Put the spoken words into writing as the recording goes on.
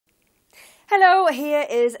Hello, here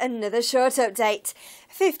is another short update.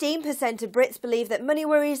 15% of Brits believe that money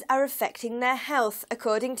worries are affecting their health,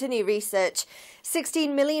 according to new research.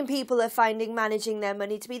 16 million people are finding managing their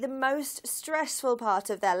money to be the most stressful part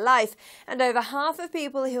of their life, and over half of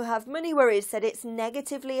people who have money worries said it's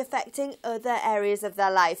negatively affecting other areas of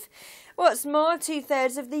their life. What's more,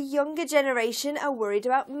 2/3 of the younger generation are worried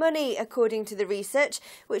about money, according to the research,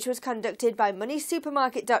 which was conducted by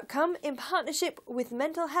moneysupermarket.com in partnership with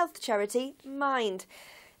mental health charity Mind.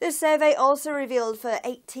 The survey also revealed for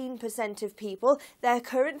 18% of people their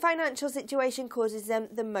current financial situation causes them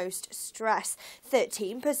the most stress.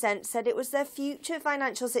 13% said it was their future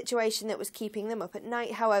financial situation that was keeping them up at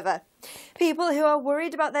night, however. People who are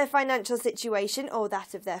worried about their financial situation or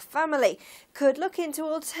that of their family could look into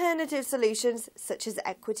alternative solutions such as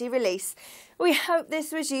equity release. We hope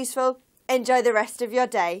this was useful. Enjoy the rest of your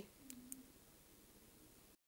day.